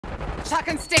Tuck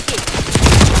and sticky.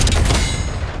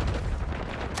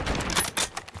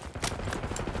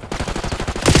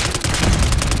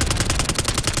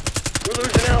 We're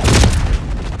losing Alpha.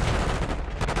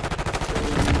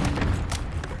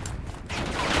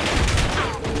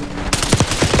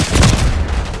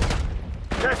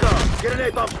 Check off. Get an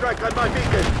A-bomb strike on my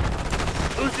beacon.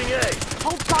 Losing A.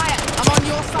 Hold fire. I'm on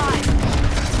your side.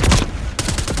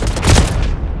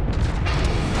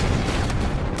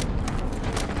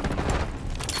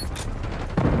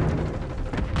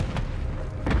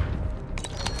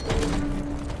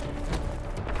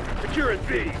 Securing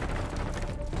B.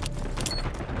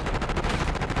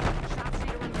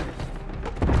 Sharpshooter removed.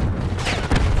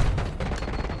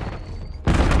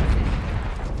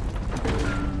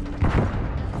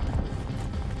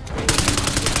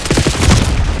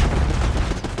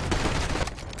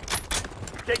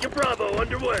 Taking Bravo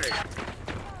underway.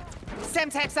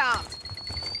 Semtex armed.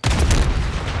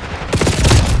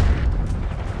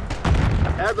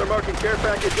 Adler marking care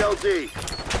package LZ.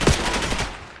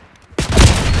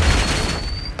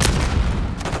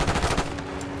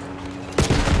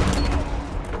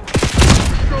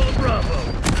 Controlling Bravo.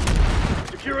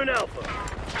 Securing Alpha.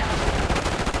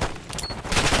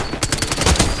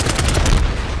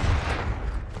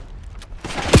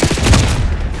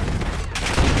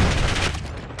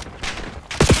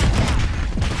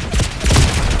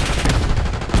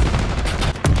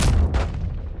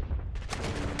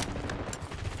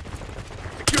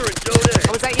 Securing Zone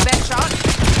A. Was that your best shot?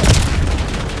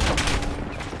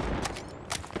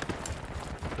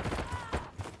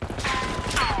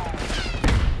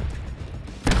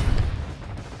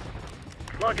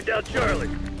 Locking down Charlie.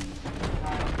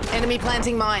 Enemy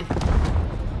planting mine.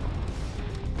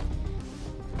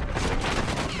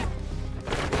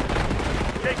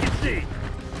 Taking C.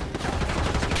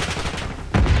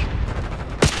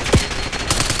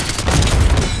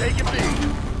 Taking B.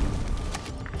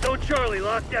 Zone Charlie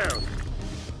locked down.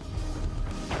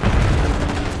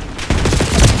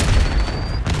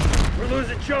 We're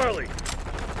losing Charlie.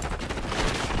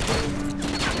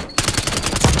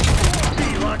 B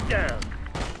locked down.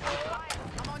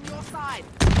 I'm on your side.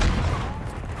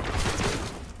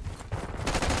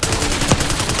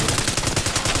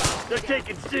 They're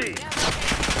taking C.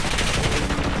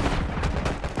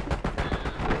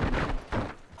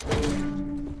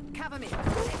 Cover me.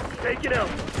 Taking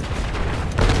Alpha.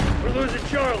 We're losing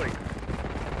Charlie.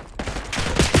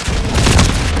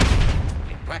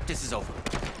 Practice is over.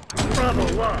 Bravo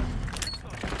lost.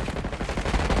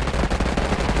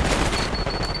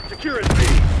 Securing B.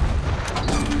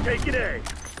 Taking A.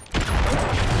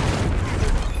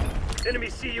 Enemy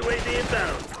CUAV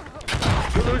inbound.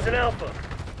 We're losing Alpha.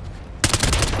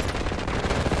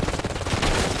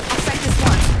 I'll take this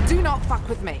one. Do not fuck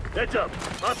with me. Heads up.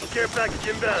 Hostile care package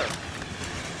inbound.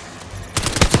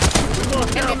 We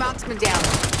lost Enemy Alpha. marksman down.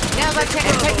 Now they've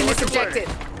taken this objective.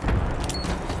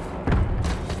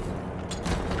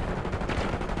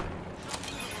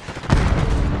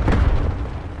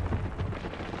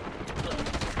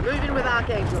 Moving with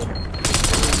Archangel.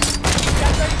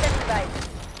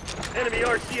 Enemy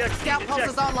RCX Scout pulse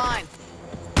is detected. online.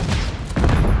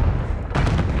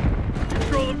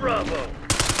 Controlling Bravo.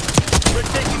 We're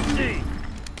taking C.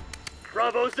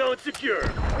 Bravo zone secure.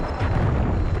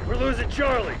 We're losing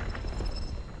Charlie.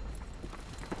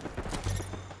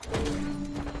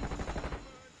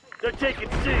 They're taking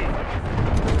C.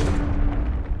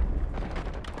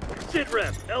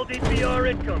 Sitrep, LDPR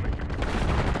incoming.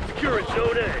 Securing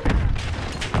Zone A.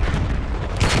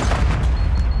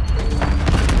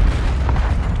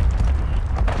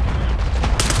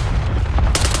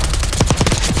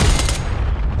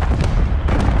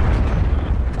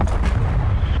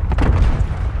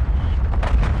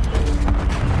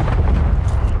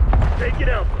 Taking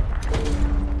Alpha.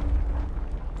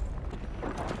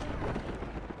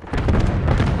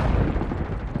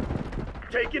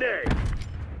 Taking A.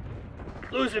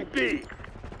 Losing B.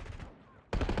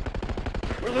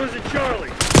 We're losing Charlie.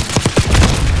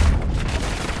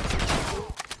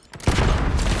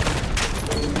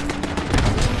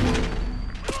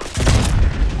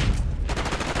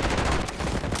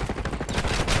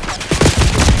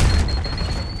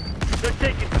 They're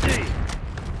taking C.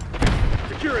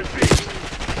 Securing B.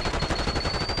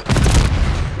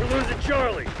 We're losing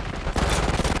Charlie.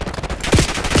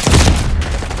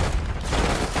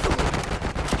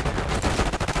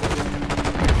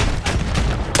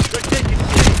 They're taking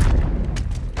C.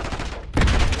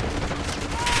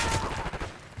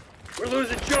 We're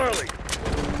losing Charlie.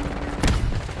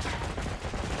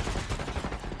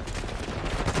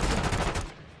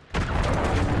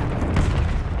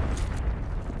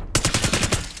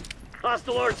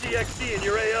 Hostile RCXD in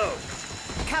your AO.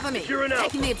 Cover me. Secure an Taking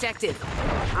Alpha. the objective.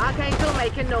 Archangel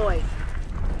making noise.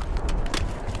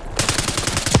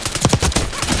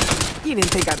 You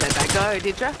didn't think I'd let that go,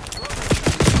 did ya?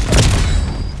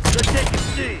 They're taking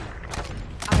C.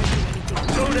 I don't do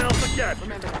anything. Zone Alpha captured.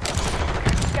 Remember that.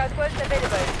 Scout quest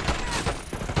available.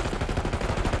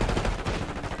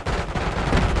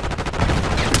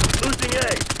 Losing A.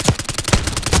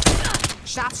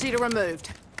 Sharpshooter removed.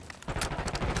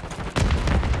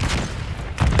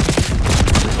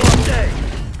 Lost A.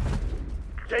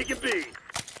 Taking B.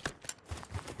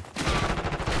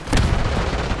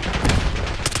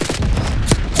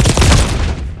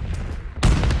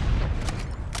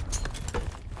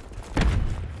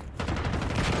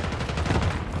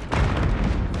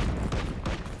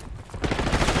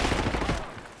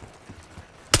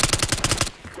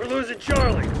 We're losing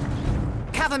Charlie.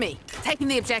 Cover me. Taking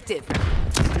the objective.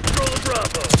 Control of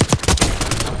Bravo.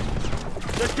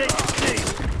 They're taking C.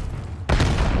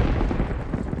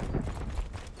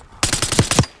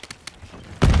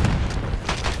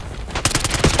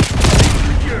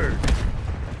 Secured.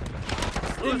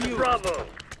 Losing Bravo.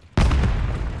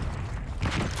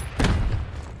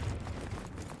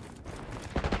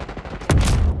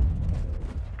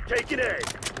 Taking A.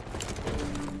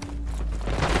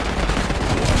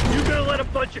 You gonna let a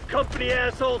bunch of company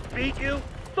assholes beat you?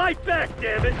 Fight back,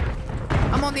 damn it!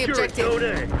 I'm on the Secure objective. Zone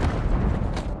A.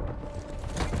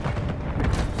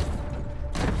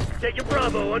 Taking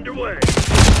Bravo underway.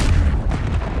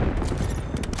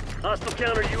 Hostile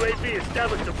counter UAV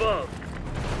established above.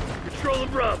 Control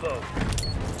of Bravo.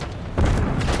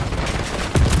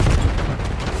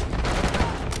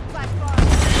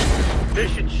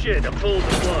 Mission shit, I'm pulling the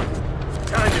plug.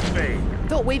 Time to fade.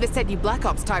 Thought Weaver said you Black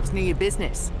Ops types knew your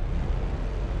business.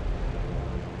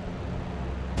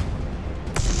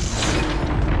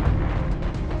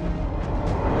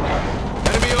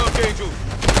 Enemy Archangel!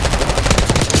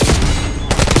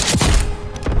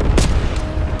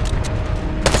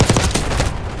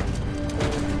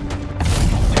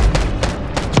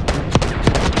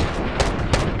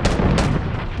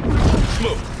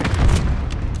 Smoke!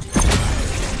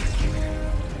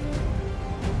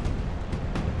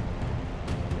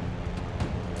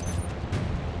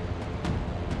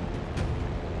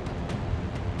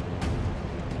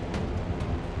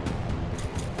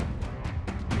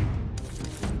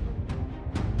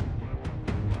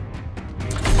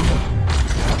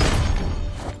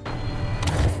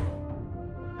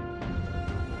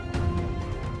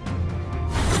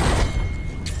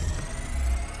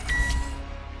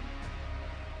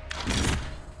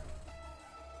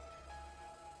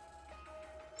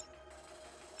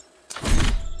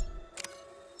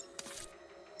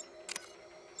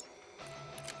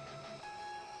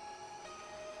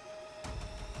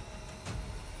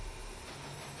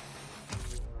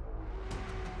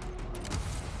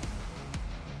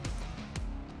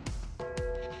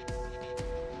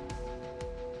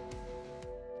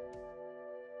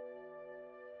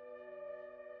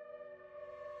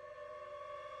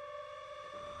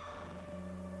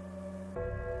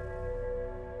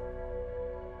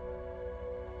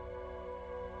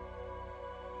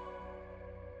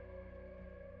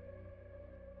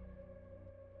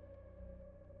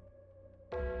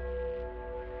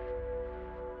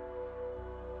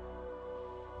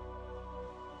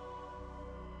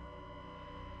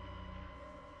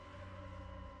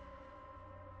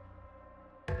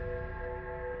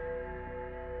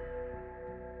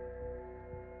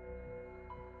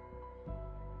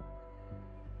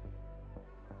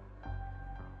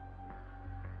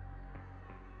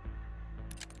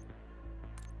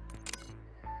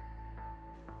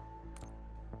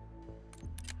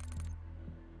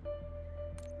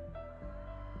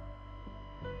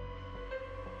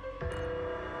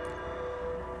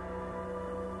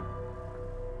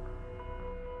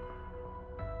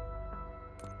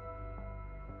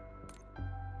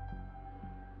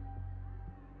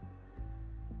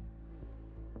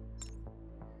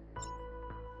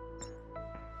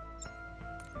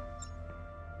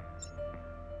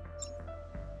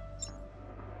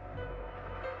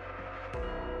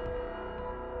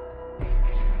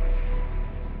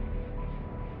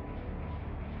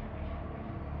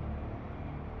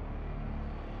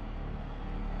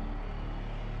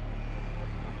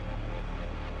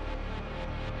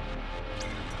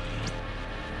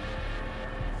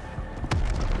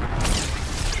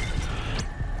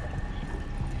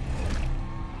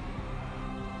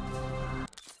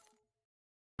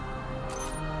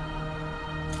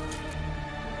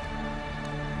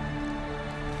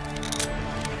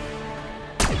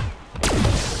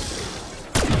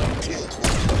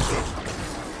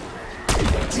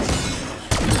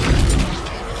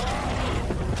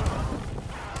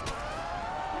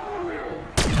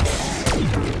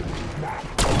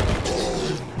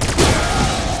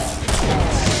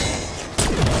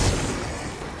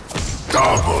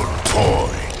 Double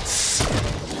points.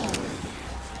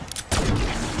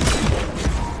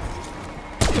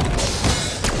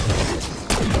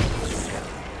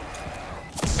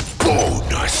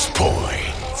 Bonus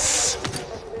points.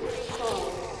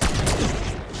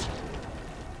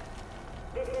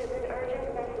 This is an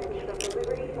urgent message from the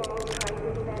Liberty Falls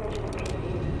Crisis Management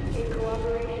Committee in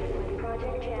cooperation with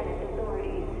Project Janus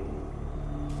authorities.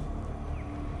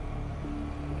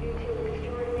 Due to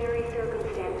extraordinary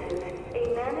circumstances, a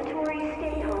mandatory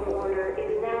stay-home order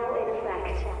is now in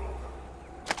effect.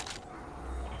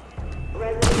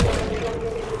 Residents are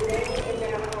instructed to remain in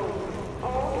their homes.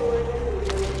 All doors and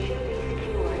windows should be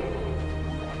secured.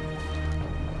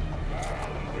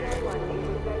 No one is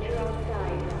to venture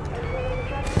outside until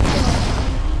instructed.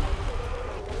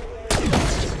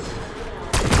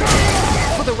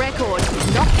 For the record,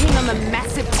 not keen on the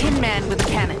massive tin man with a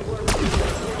cannon.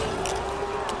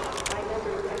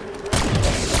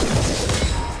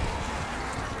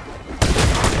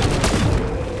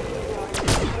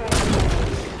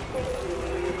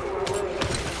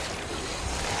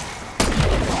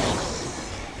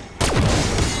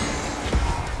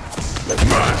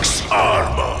 Max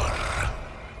armor.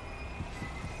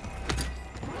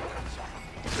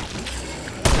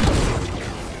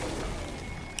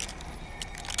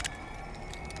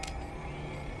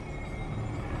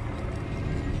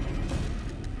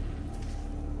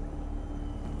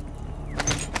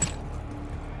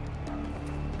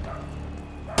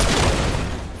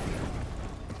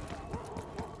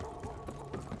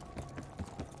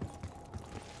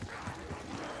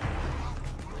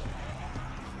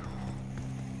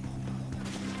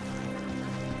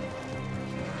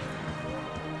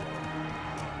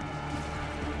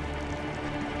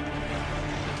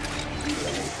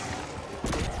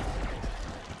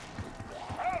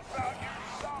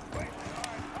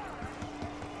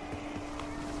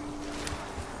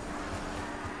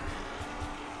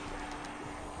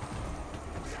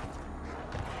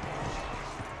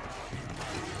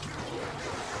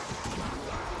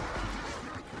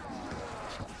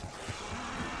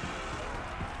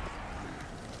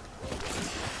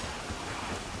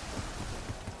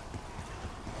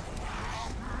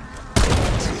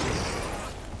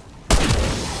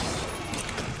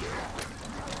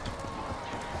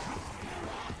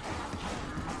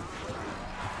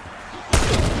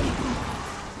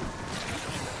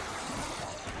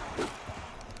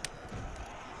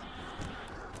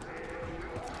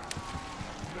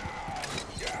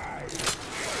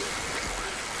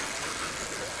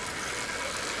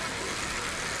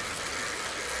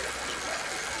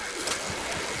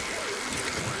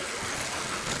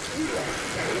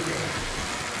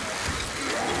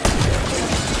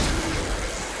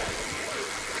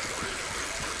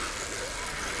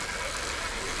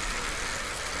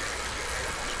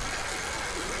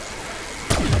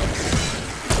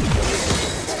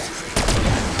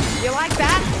 You like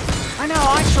that? I know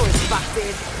I sure as fuck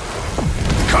did.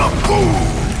 Kaboom!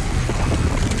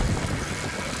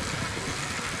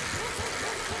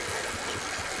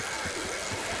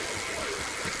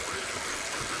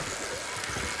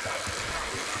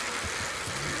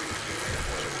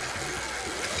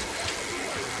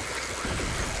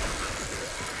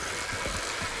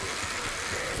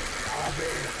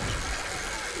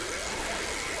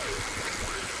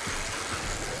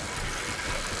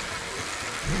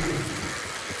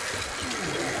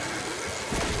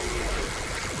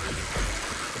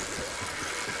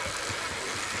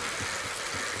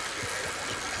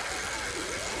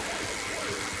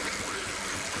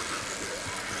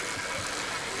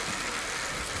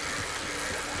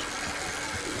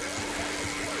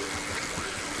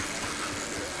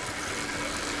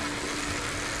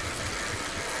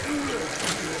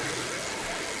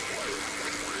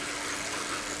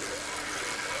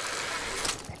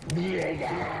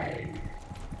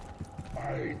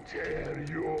 I tear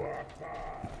you apart.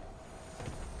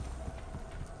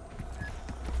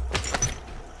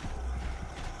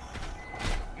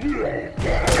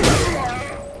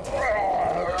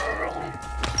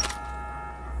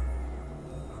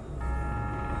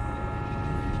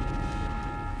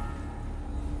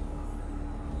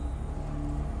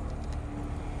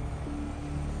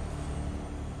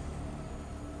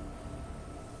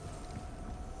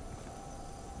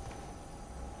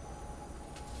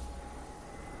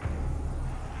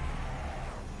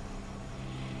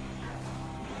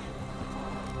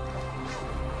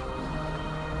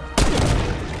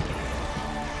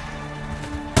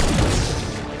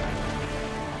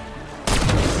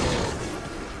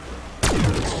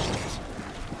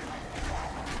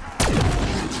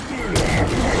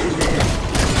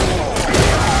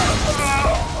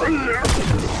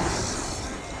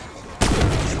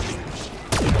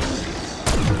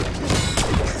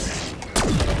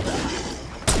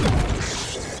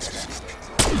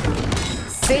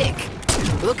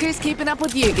 Who's keeping up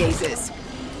with you geezers?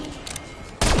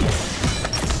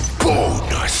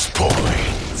 Bonus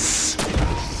points.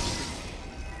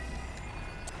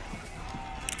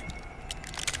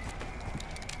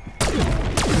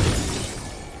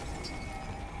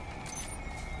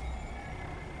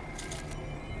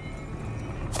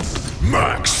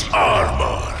 Max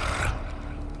armor.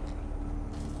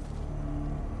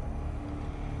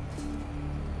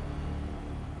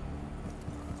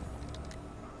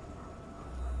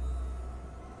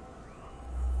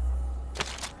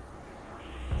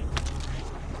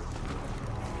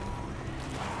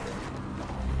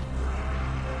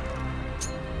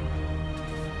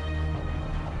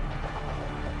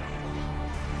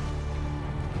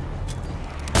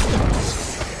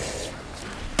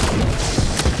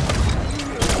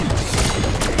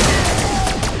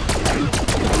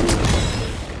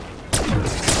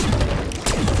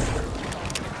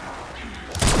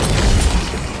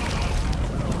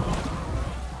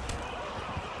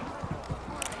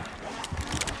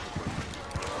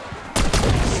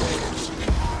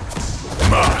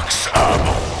 Max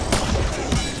ammo.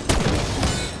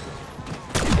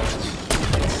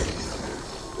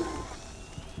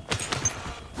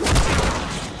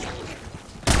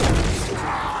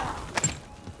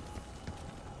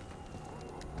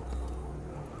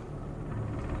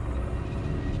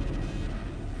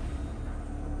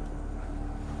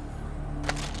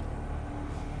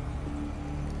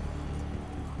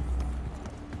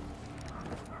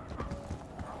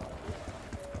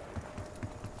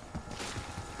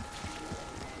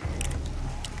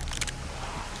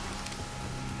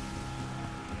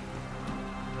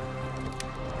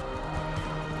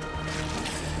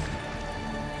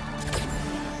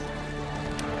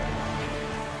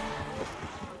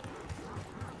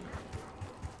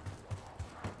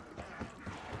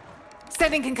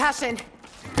 Sending concussion.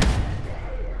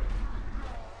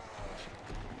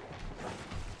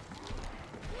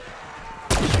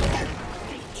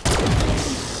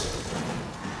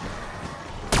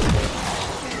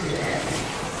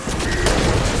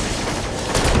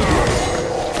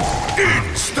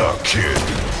 Insta-kill.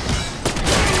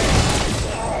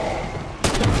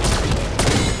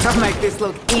 I'll make this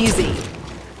look easy.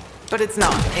 But it's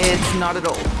not. It's not at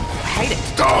all. I hate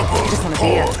it. Double Just wanna be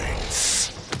it.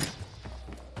 points.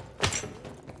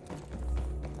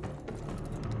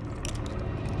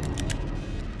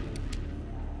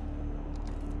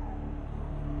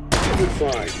 Good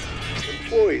find.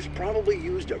 Employees probably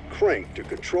used a crank to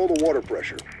control the water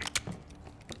pressure.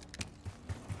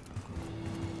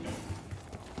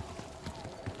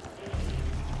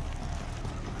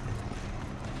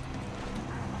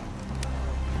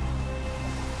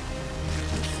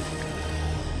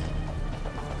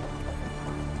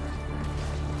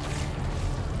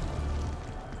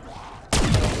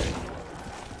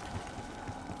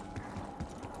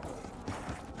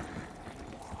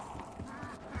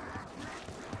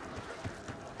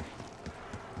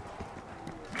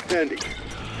 Handy.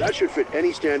 That should fit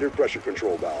any standard pressure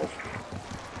control valve.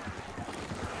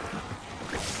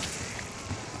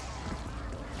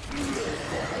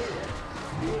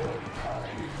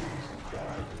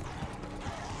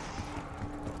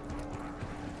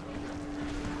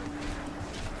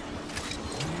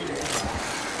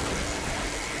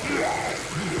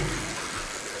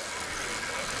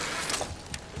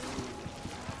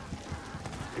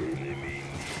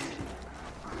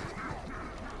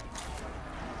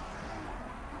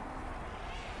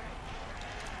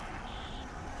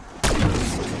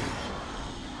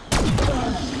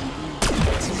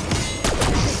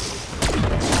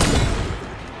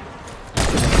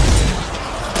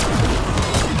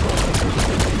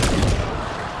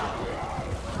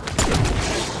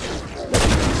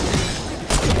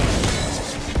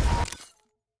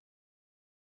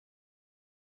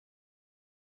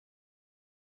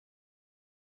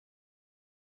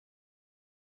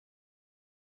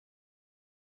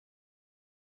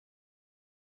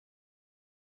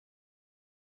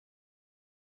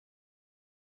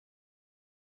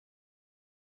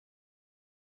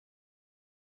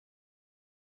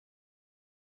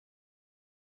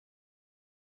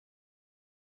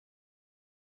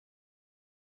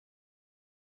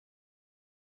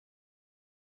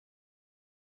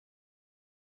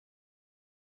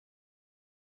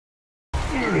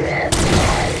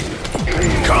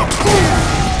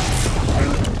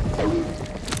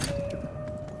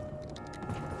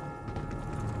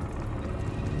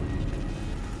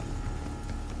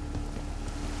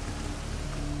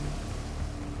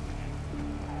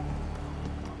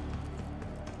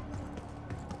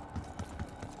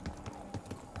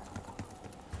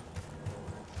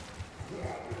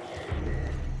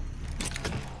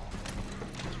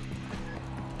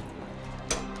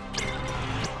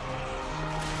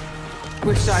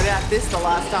 Wish I'd at this the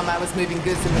last time I was moving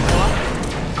goods in Manila.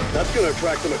 That's gonna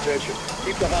attract some attention.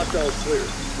 Keep the hostiles clear.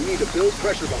 We need to build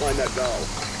pressure behind that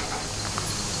valve.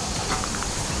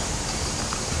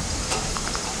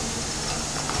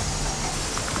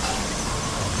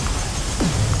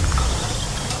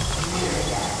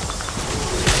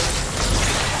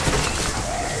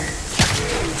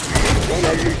 One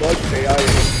ugly bug,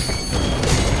 AIA.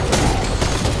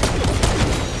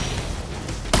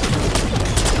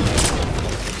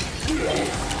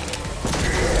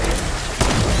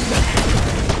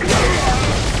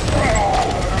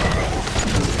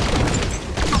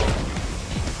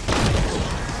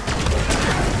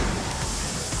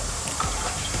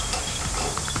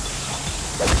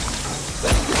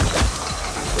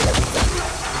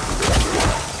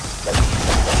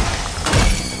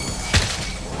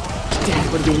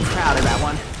 Dad would have been proud of that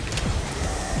one.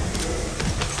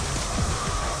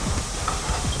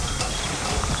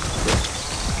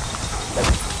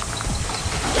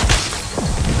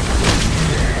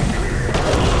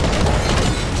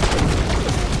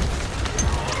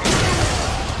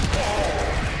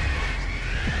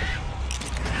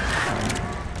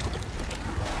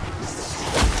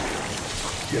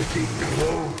 Getting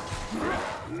close.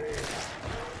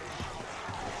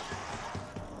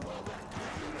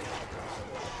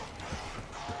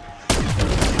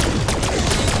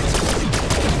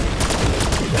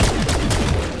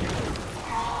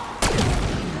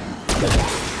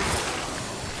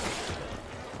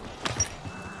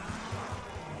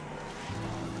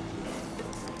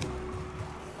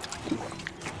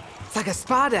 It's like a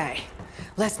spa day.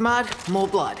 Less mud, more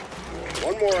blood.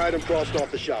 One more item crossed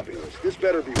off the shopping list. This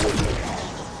better be worth it.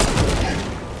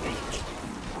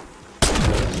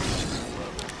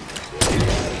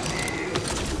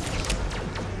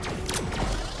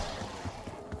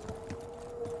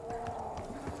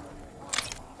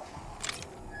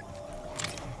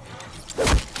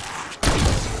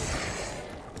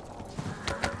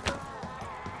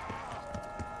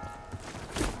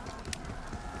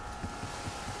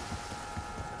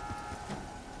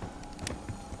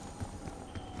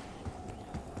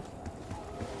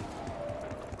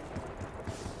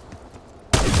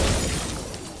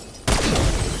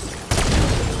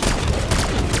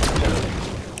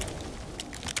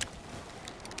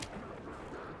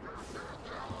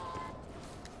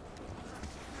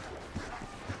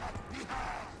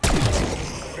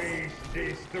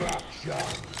 Destruction.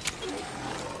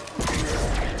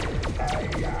 I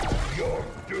am your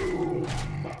doom.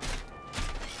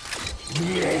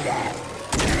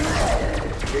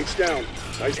 Gates down.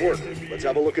 Nice work. Let's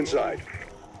have a look inside.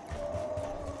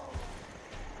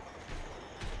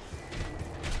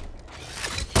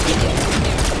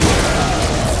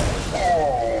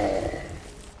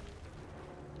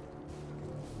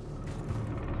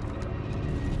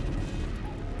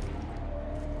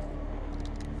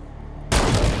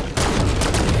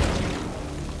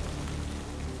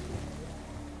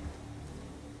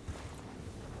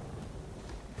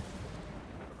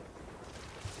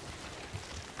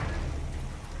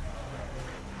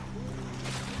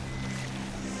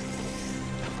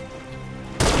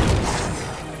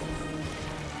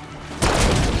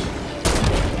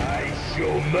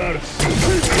 Show mercy.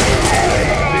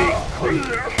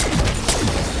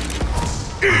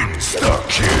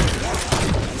 Insta-kill.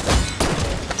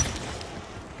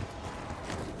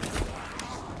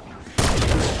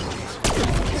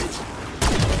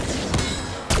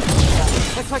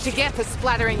 That's what you get for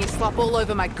splattering your slop all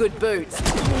over my good boots.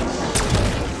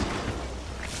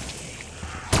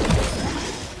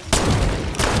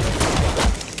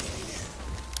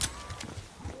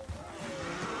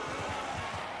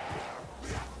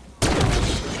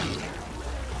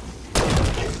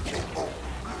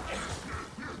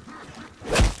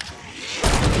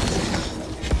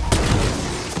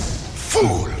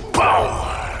 Full power.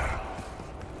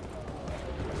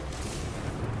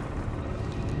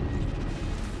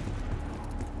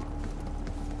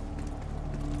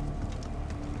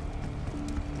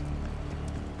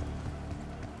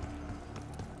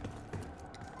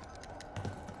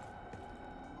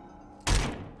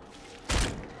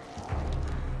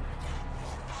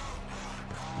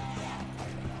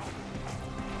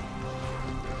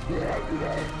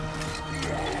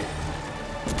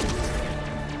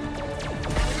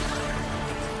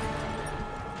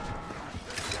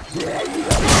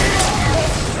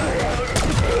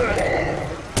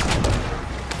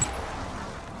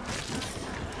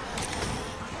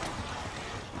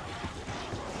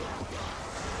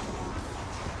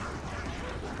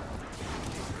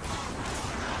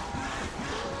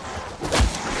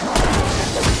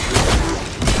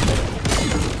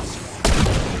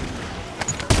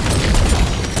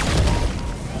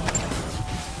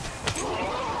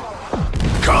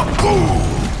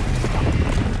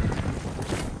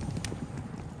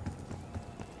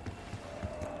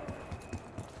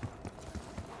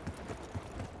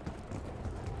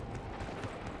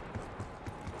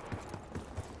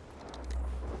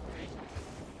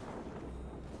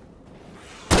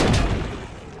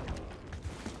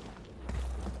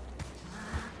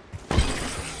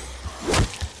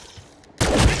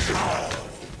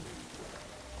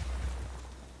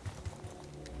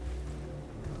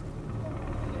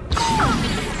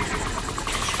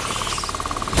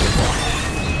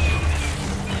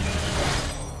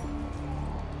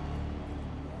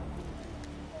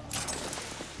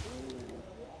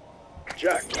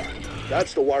 Jack,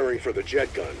 that's the wiring for the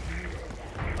jet gun.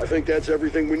 I think that's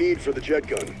everything we need for the jet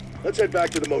gun. Let's head back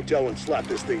to the motel and slap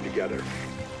this thing together.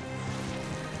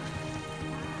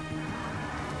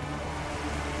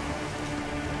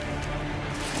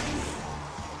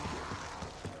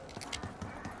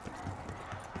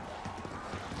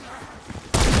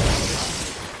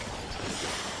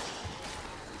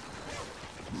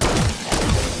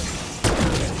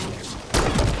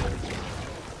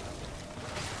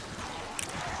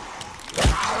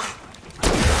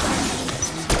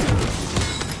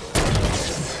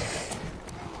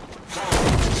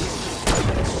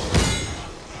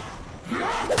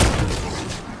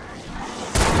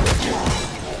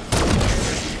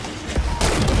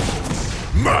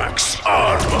 Max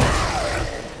armor.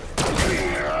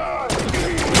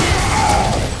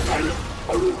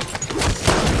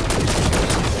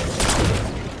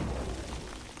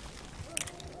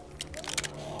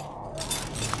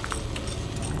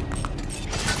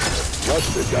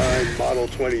 Mustadine Model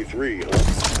 23, huh?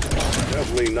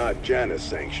 Definitely not Janus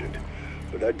sanctioned.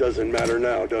 But that doesn't matter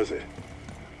now, does it?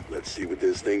 Let's see what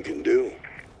this thing can do.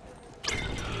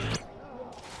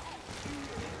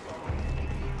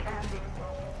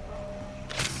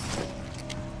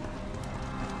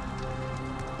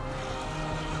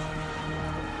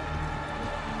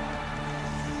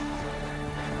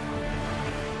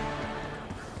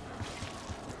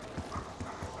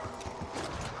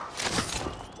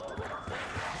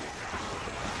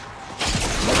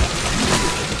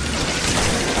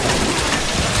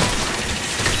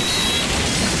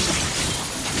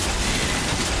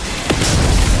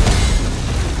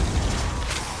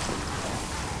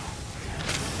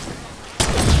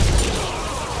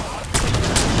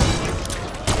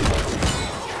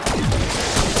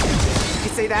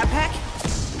 See that, Peck?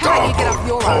 How about you get off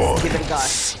your ass and give it a go?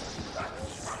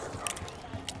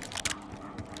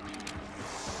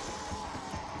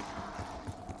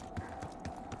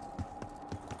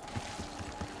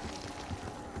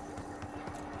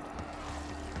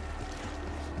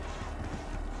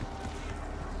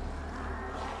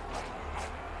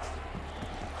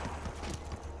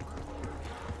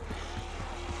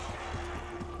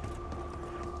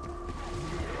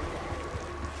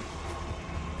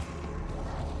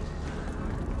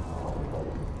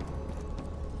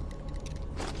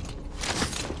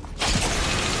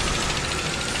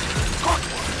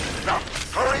 Now,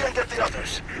 hurry and get the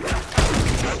others.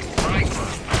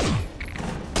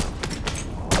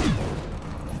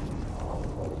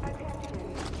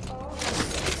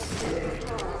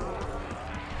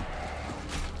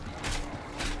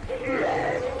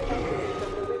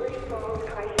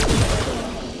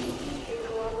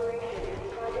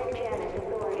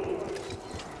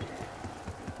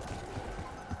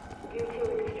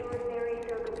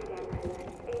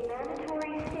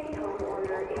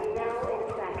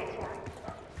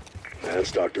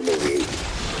 That's Dr. Moline.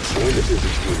 Joined the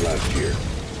physics team last year.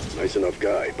 Nice enough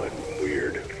guy, but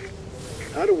weird.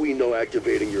 How do we know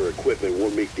activating your equipment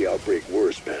won't make the outbreak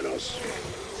worse, Panos?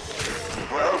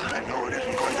 Well, I know it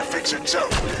isn't going to fix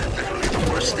itself. Literally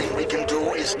the worst thing we can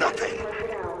do is nothing.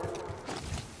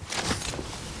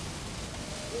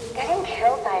 Getting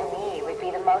killed by me would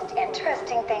be the most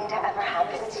interesting thing to ever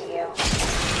happen to you.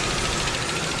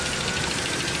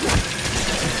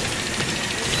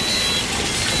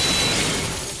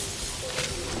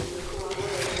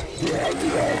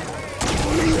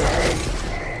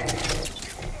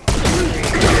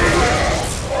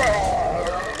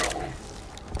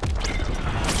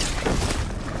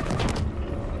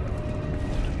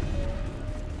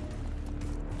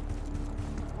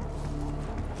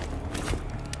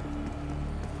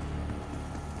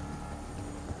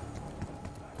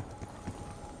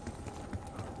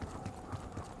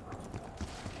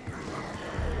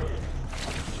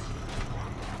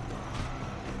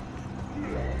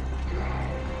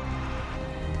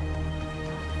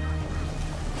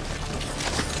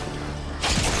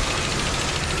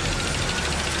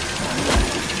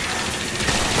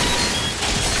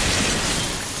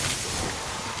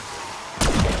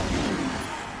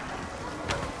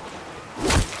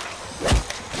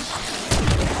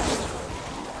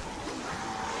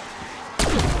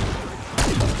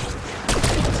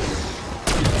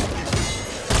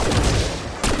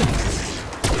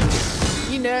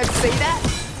 Nerds, see that?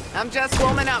 I'm just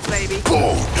warming up, baby.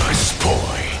 Bonus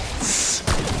points.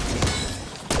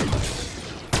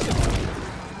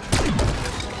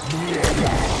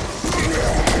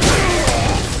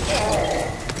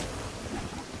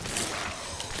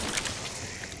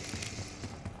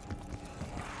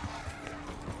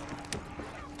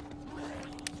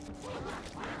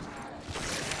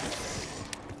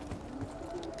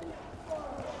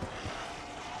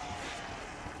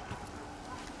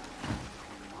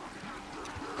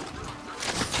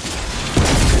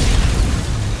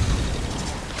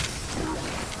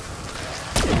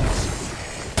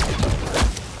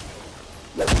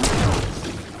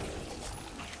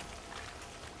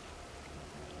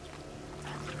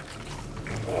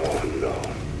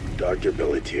 Dr.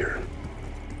 Bellatier.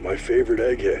 My favorite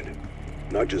egghead.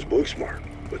 Not just book smart,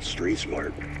 but street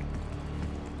smart.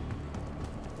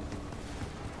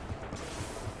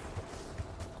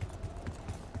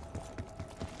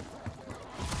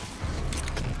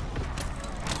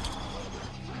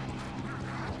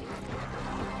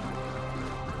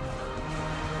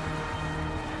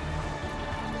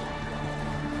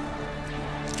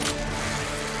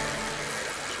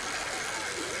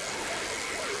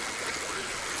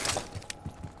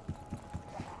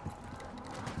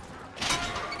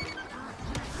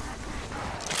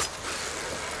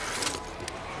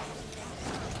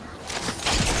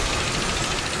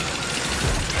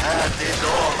 That is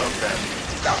all of them.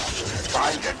 Now,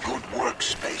 find a good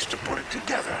workspace to put it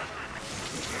together.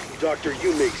 Doctor,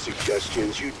 you make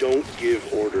suggestions, you don't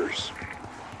give orders.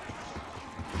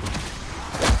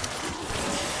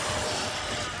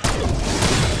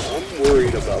 I'm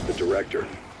worried about the director.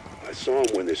 I saw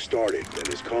him when this started, then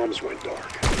his comms went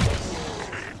dark.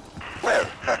 Well,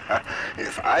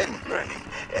 if I'm learning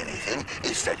anything,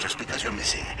 it's that just because you're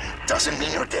missing doesn't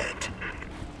mean you're dead.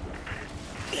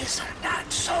 Isn't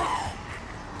that so?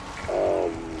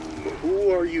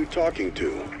 Who are you talking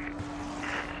to?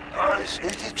 Honestly,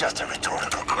 it's just a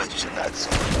rhetorical question, that's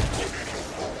all.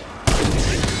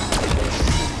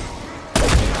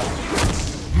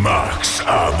 Max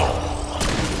ammo.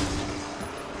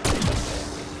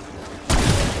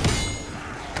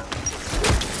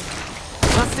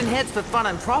 Busting heads for fun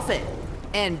and profit.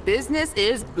 And business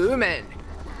is booming.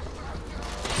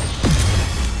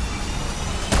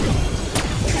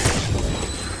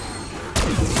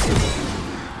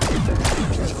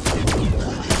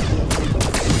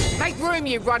 Make room,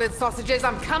 you rotted sausages.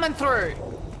 I'm coming through.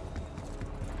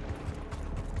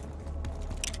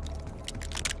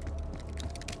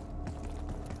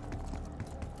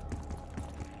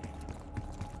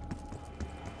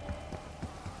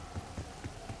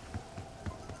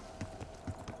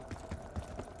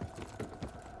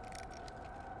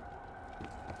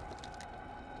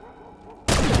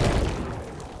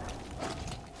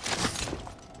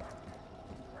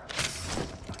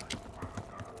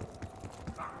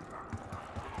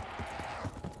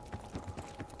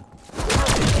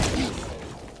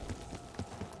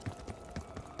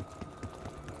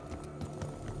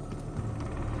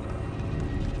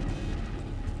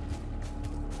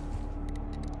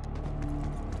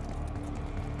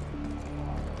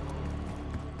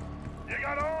 You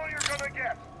got all you're gonna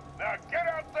get. Now get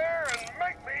out there and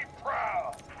make me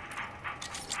proud.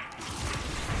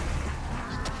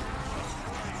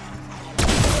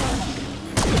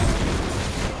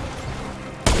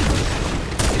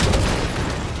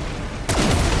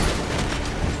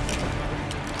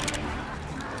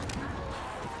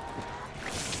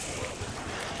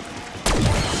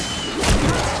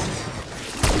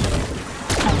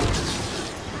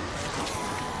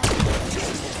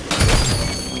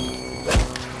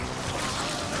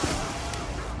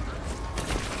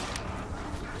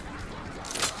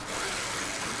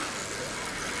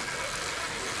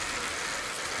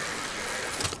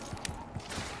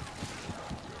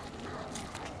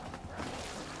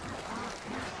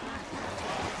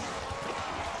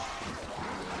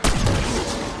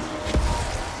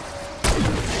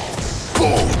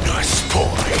 Bonus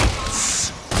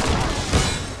points.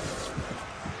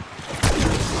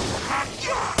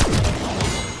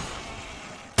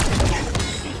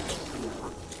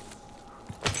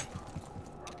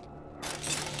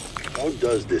 How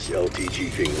does this LTG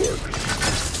thing work?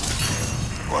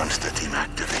 Once the team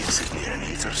activates it near an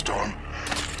ether storm,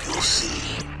 you'll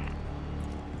see.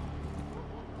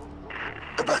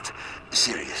 But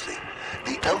seriously,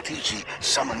 the LTG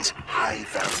summons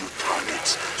high-value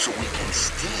targets so we can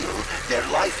steal their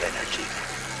life energy.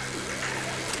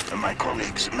 My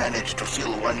colleagues managed to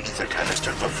fill one ether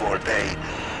canister before they,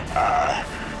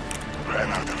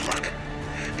 ran out of luck.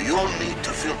 You'll need to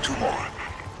fill 2 more.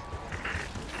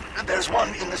 There's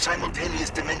one in the simultaneous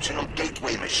dimensional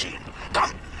gateway machine.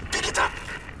 Come, pick it up.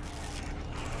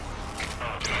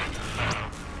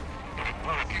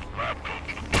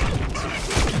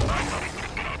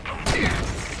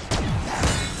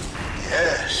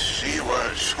 Yes, she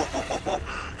was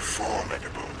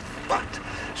formidable. But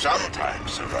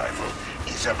sometimes survival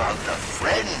is about the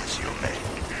friends you make.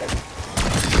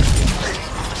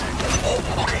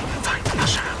 Oh, okay, fine,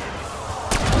 Usher.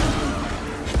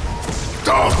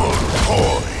 Double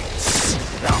points.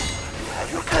 Now, you have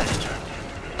your canister.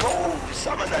 Go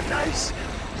summon a nice,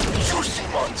 juicy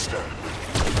monster.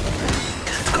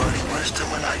 Can't go any worse than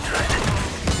when I tried it.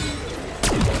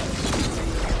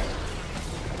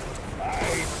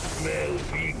 I smell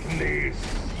weakness.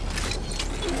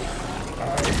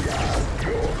 I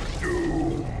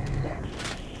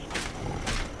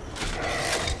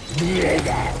Brace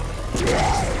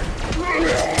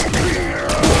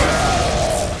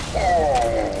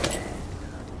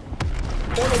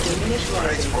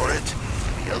for it.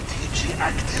 The LTG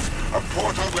active. A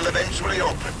portal will eventually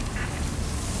open.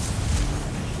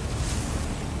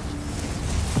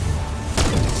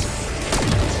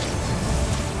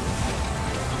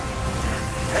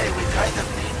 Hey, we kind of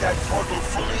need that portal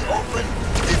fully open.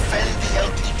 Defend the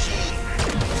LTG.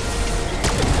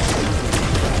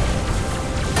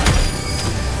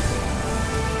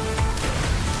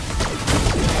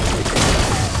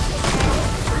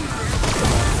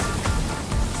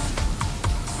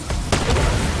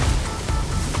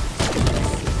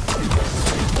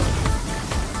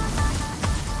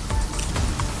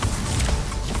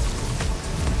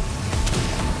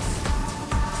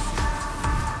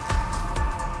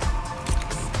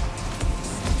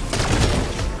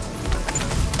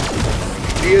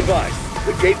 Be advised,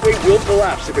 the gateway will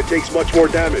collapse if it takes much more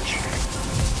damage.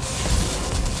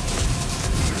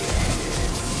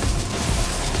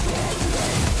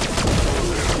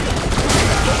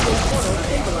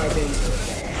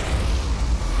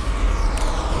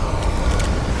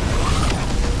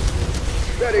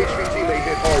 That HVT may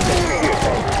hit hard, but we hit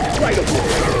hard. Right up.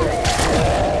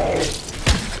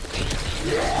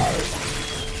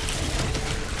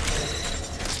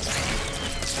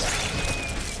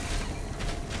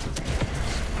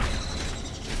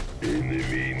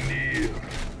 Enemy near.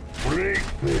 Break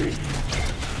things.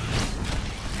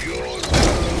 Your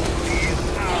is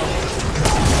out.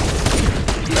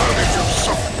 Target of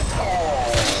something.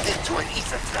 Lead into an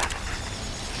ether trap.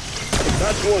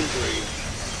 That's one dream.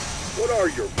 What are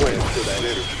your plans for that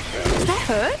energy panel? Does that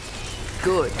hurt?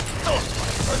 Good.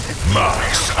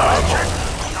 Max ammo.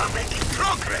 We are making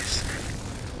progress.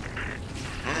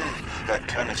 That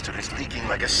canister is leaking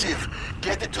like a sieve.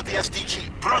 Get it to the SDG,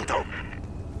 pronto.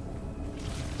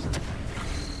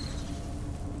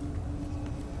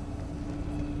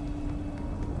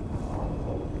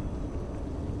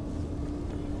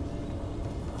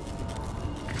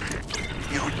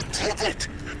 You did it!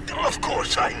 Of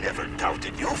course, I never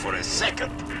doubted you for a second.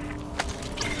 Time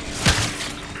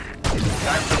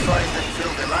to find and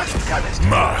fill the last canister.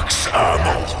 Max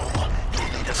ammo. You'll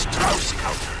need a Strauss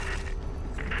counter.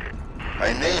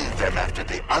 I named them after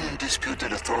the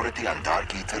undisputed authority on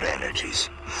dark ether energies.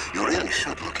 You really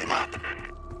should look him up.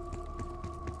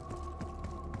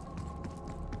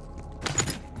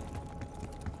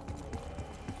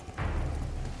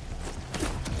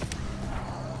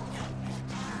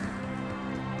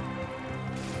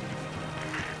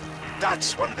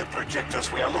 That's one of the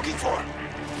projectors we are looking for.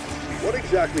 What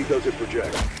exactly does it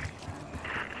project?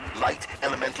 Light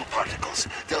elemental particles.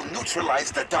 They'll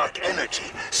neutralize the dark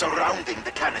energy surrounding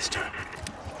the canister.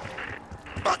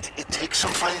 But it takes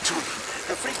some fine-tuning.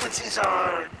 The frequencies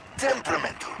are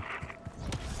temperamental.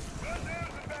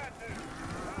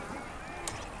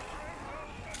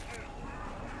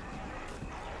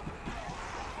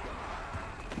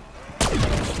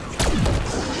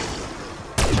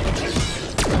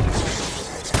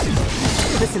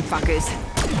 Listen, fuckers.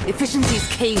 Efficiency's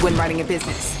key when running a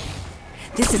business.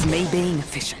 This is me being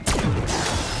efficient.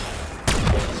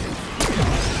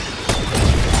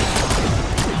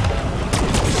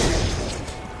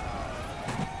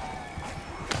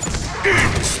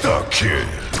 Insta-kill.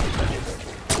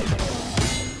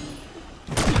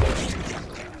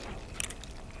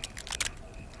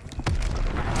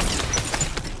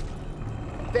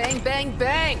 Bang, bang,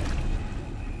 bang!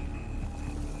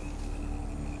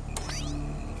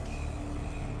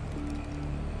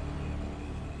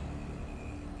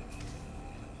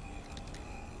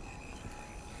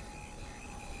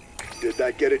 Did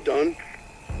that get it done?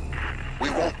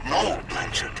 We won't know,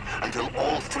 Blanchard, until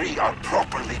all three are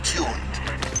properly tuned.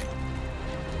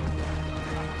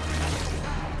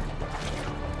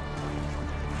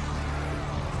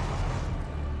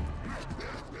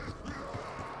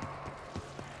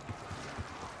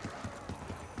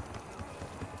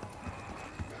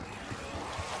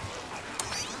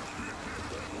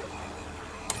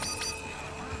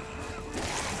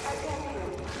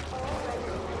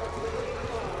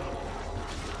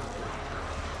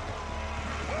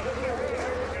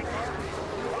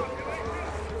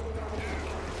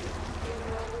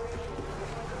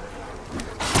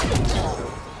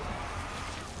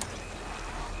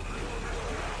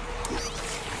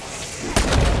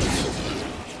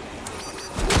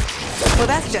 Well,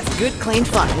 that's just good, clean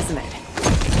fun, isn't it?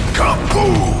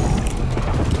 Kaboom!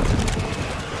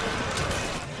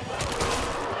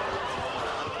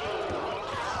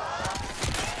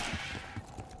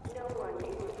 No one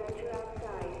is to venture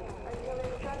outside until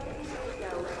instructed to do so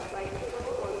by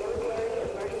civil or military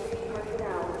emergency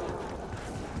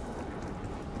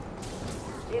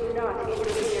not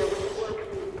interfere with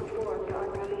work being performed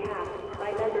on your behalf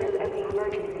by members of the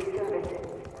emergency services.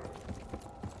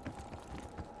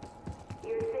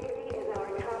 Your safety is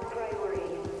our top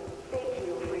priority. Thank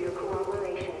you for your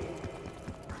cooperation.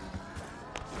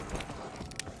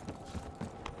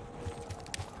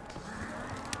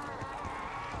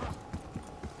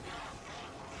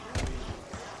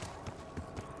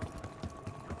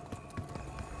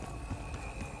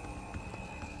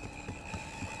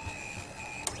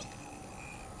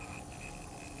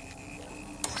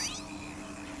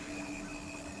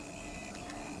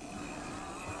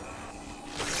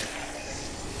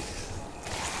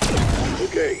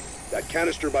 Okay, that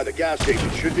canister by the gas station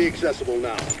should be accessible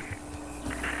now.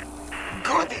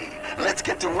 Goody! Let's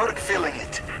get to work filling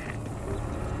it.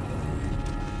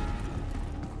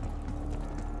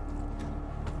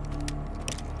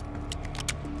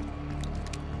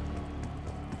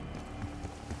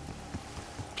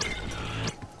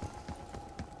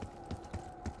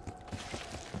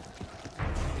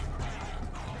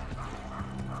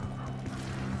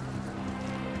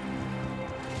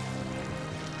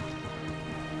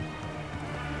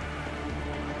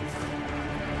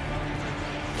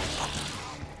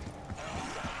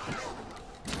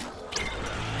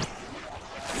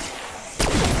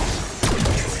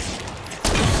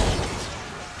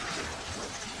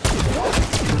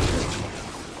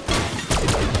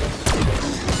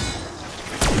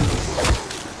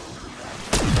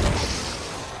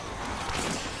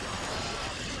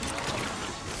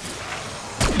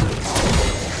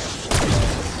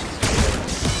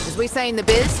 As we say in the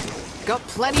biz, got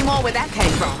plenty more where that came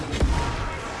from.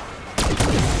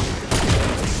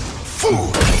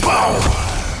 Full power.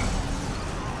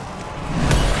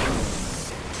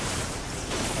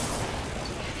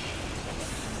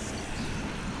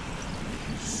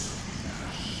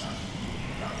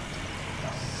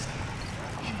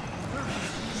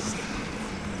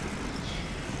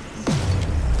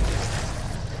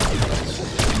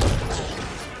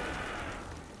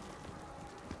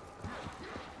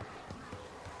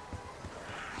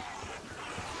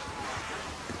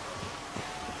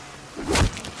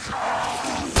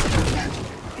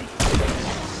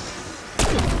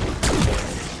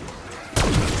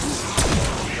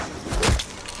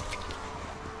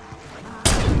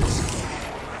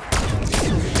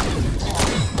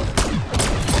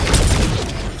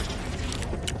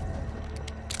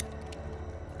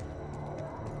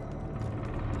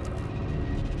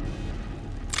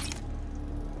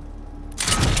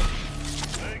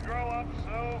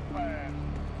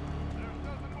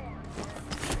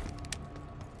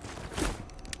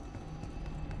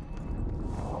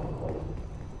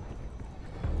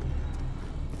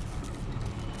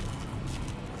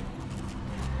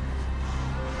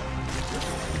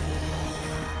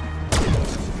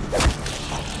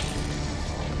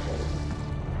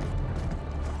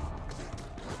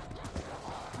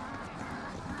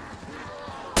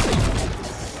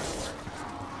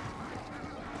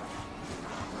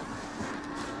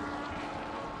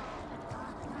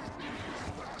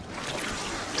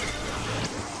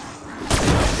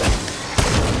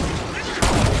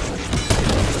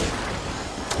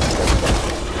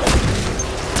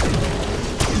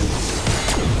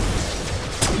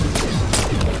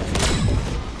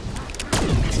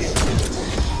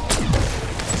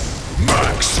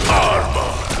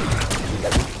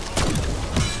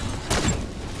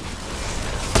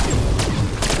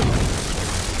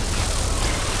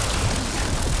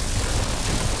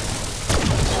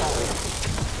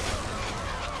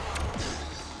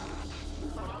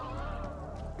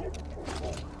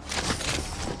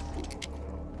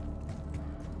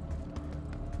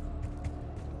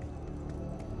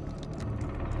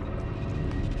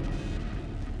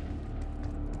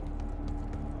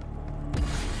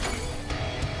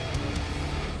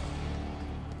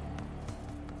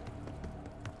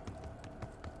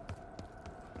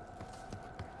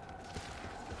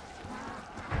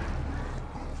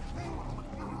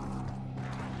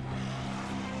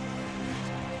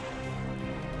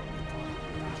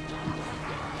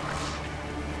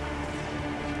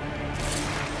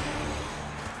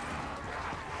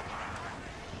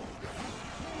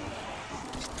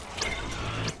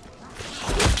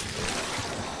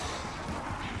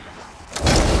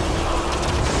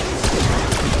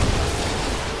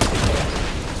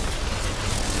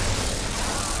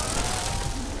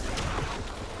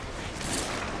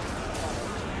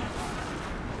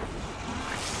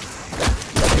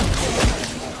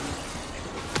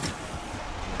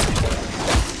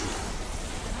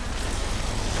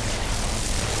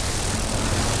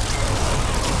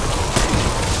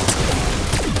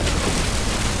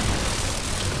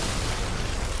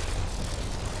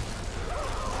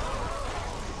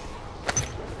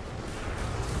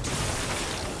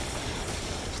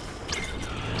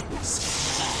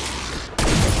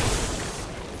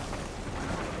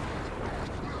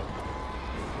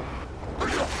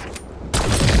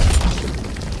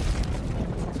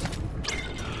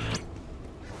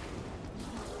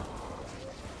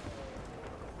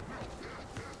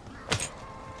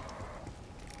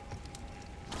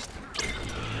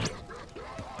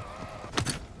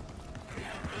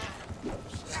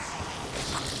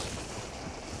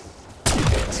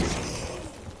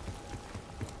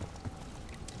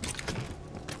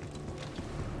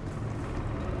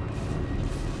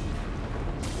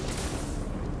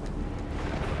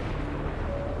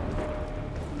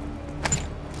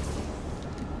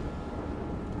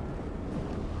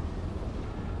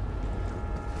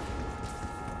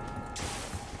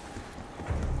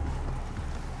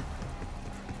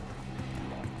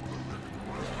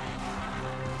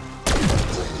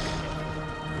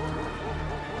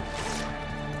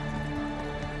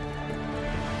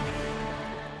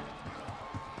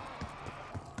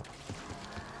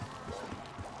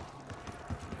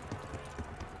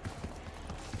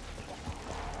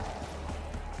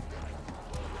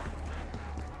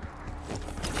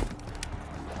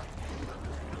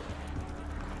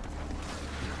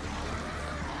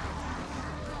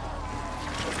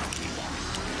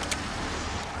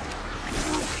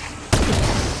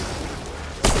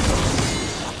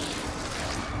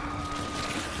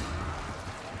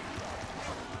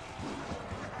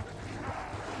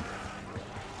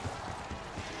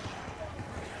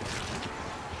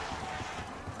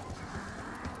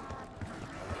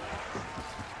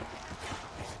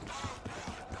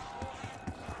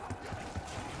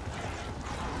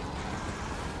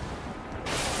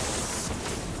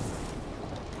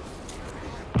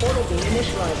 Portal beam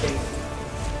initializing.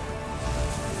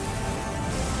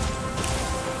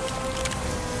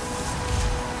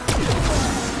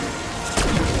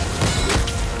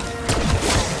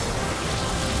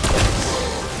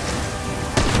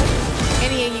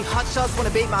 Any of you hotshots want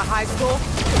to beat my high score?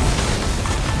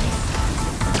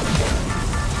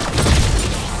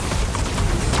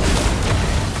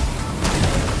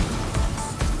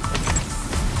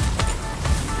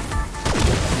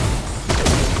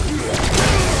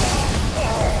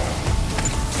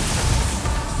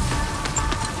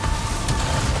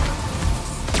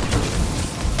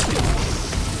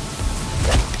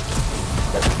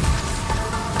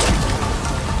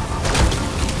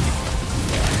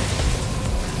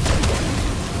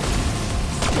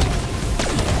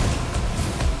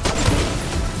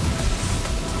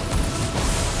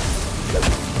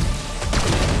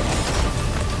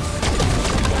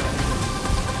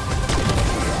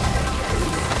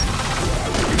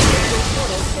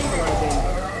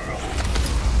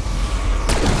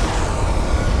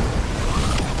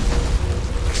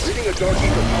 Dark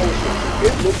Ether power source.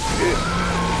 It looks good.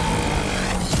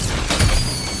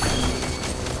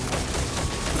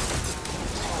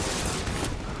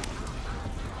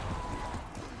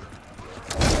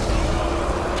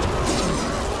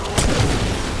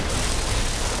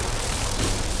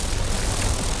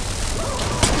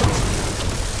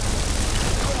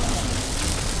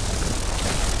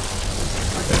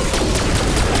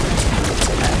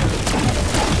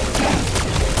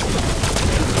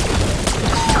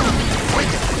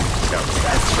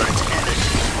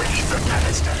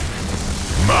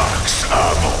 Max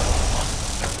ammo.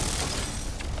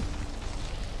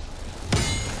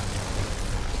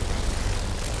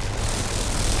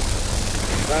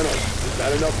 Thanos, is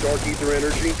that enough Dark Ether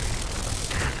energy?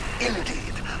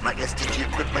 Indeed, my SDG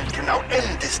equipment can now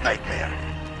end this nightmare.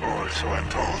 Or so I'm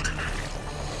told.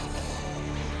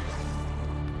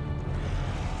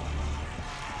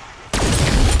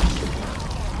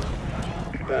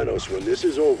 Thanos, when this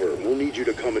is over, we'll need you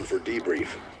to come in for debrief.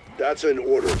 That's an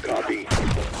order, copy.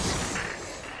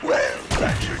 Well,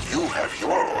 Ratchet, you have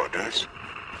your orders,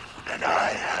 and I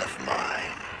have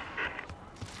mine.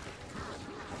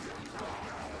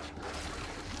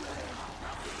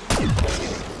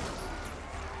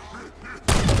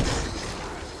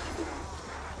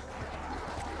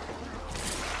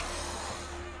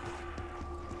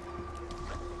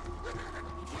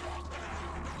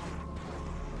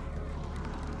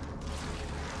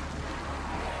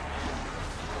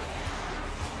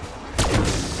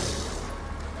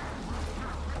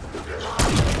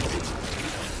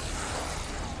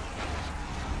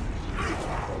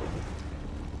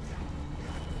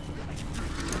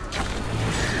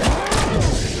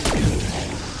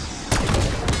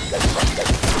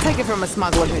 Take it from a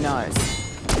smuggler who knows.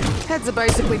 Heads are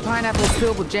basically pineapples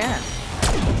filled with jam.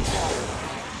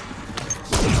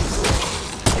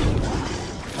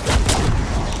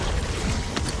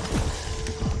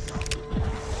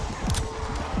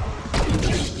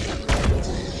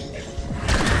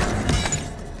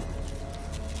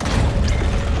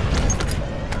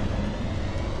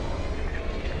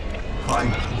 I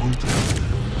won't,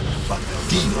 but the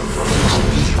demon from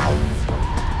me.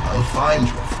 I'll find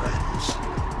your friends,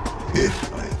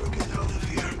 if I ever get out of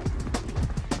here.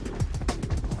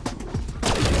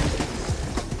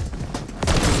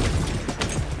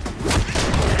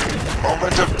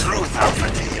 Moment of truth, Alpha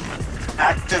Team.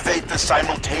 Activate the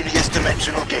simultaneous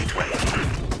dimensional gateway.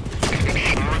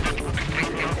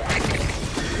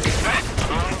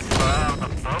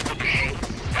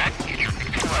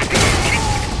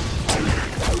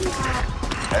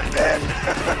 And then,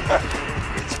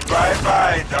 it's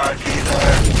bye-bye, Dark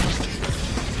Ether.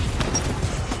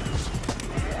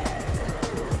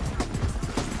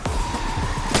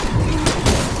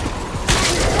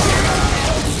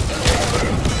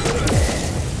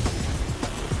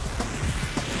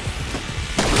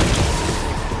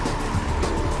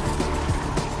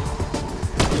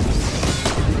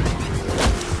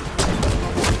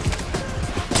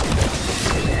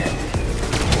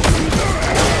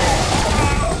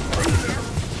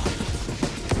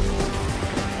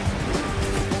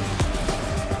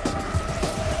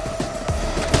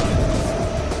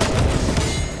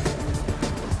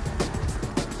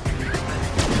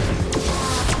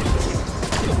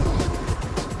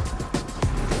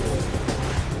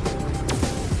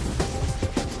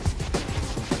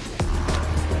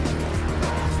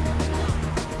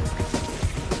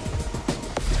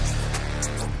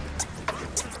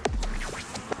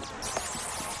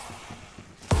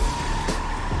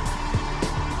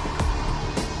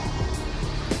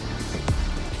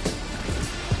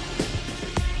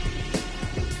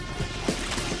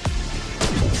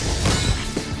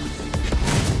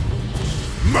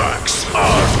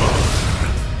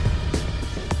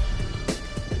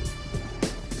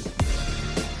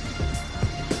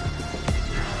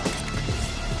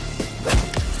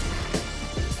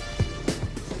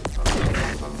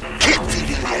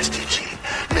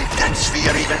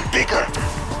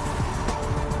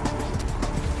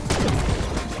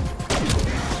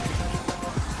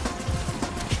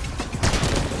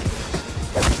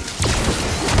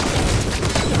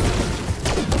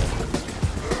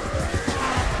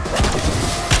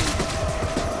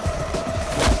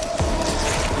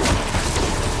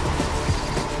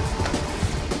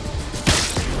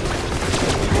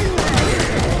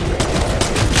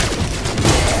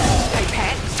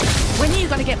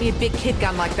 me a big kid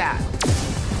gun like that.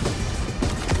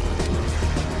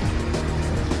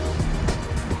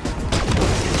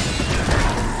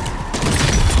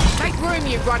 Make room,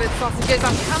 you rotted sausages.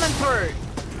 I'm coming through.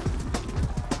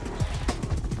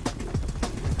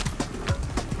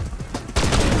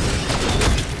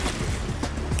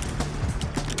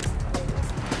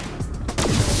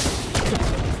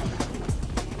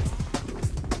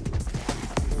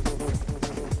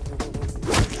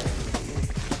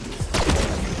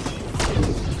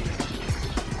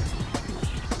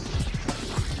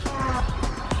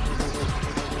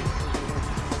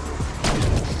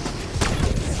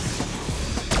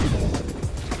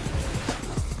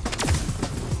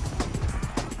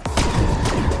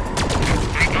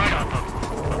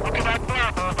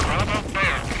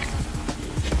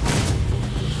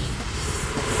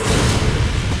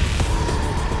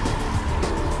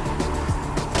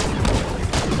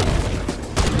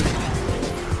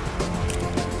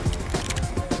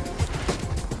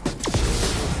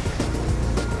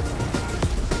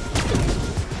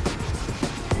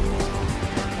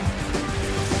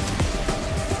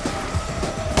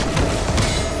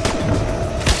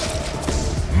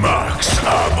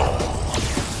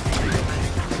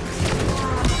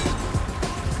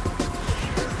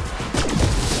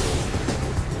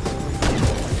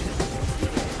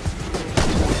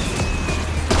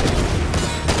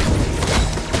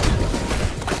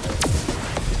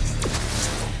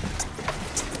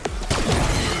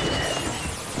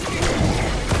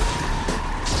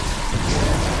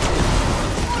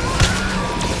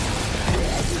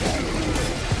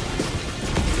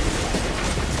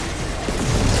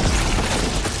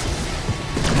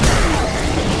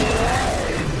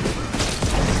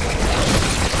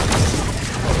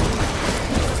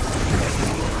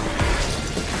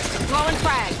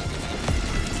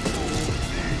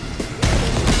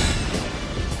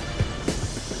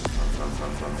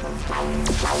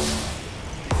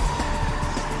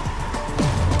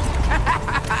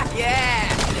 Yeah!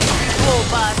 Poor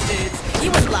bastards. You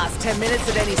wouldn't last 10 minutes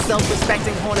at any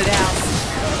self-respecting haunted house.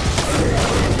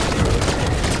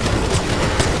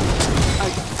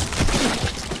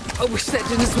 I wish that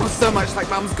didn't smell so much like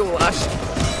Mum's goulash.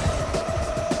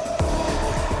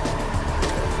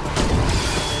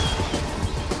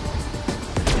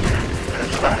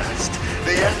 At last,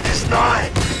 the end is nigh.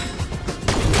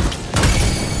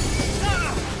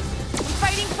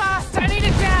 Fighting fast! I need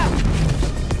a jab!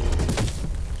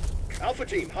 Alpha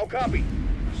Team, how copy?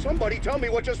 Somebody tell me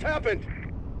what just happened.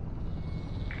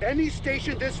 Any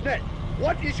station this net,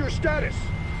 what is your status?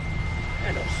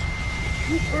 Thanos,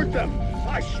 you hurt them.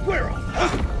 I swear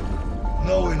I'll...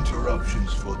 No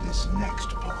interruptions for this next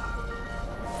part.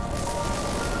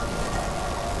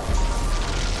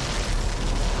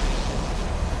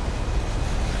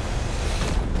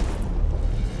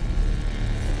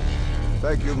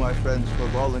 Thank you, my friends, for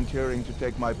volunteering to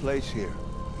take my place here.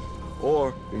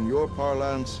 Or, in your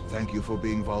parlance, thank you for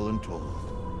being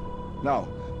voluntold. Now,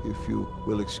 if you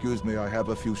will excuse me, I have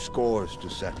a few scores to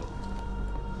settle.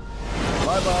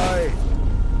 Bye-bye,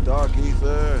 Dark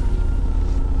Ether.